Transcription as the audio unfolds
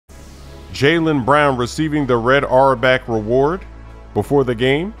Jaylen Brown receiving the red Auerbach reward before the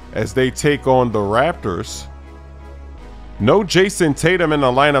game as they take on the Raptors. No Jason Tatum in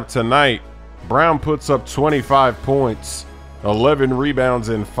the lineup tonight. Brown puts up 25 points, 11 rebounds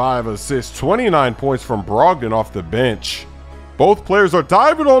and 5 assists, 29 points from Brogdon off the bench. Both players are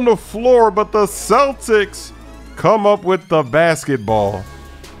diving on the floor, but the Celtics come up with the basketball.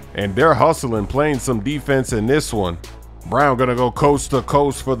 And they're hustling, playing some defense in this one. Brown gonna go coast to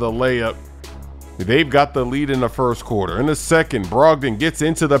coast for the layup. They've got the lead in the first quarter. In the second, Brogdon gets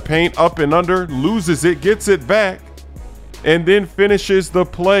into the paint, up and under, loses it, gets it back, and then finishes the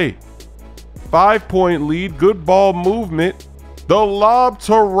play. 5-point lead, good ball movement. The lob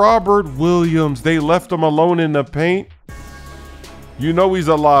to Robert Williams. They left him alone in the paint. You know he's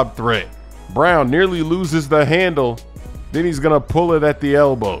a lob threat. Brown nearly loses the handle. Then he's going to pull it at the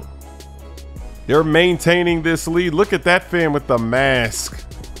elbow. They're maintaining this lead. Look at that fan with the mask.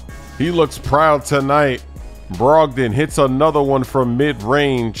 He looks proud tonight. Brogdon hits another one from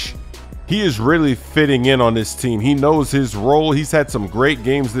mid-range. He is really fitting in on this team. He knows his role. He's had some great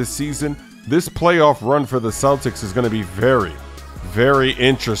games this season. This playoff run for the Celtics is going to be very, very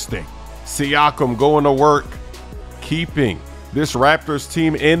interesting. Siakam going to work, keeping this Raptors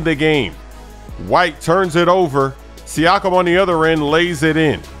team in the game. White turns it over. Siakam on the other end lays it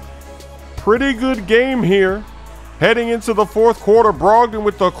in. Pretty good game here. Heading into the fourth quarter, Brogdon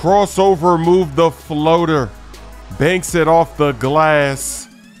with the crossover move, the floater. Banks it off the glass.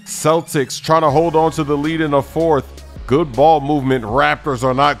 Celtics trying to hold on to the lead in the fourth. Good ball movement. Raptors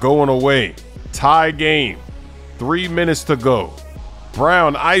are not going away. Tie game. 3 minutes to go.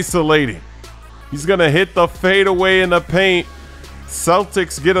 Brown isolating. He's going to hit the fadeaway in the paint.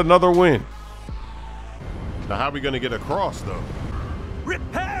 Celtics get another win. Now, how are we going to get across, though?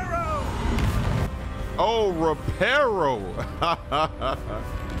 Reparo! Oh, Reparo.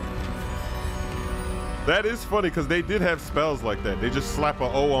 That is funny because they did have spells like that. They just slap an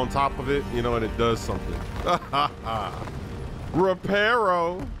O on top of it, you know, and it does something.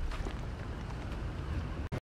 Reparo.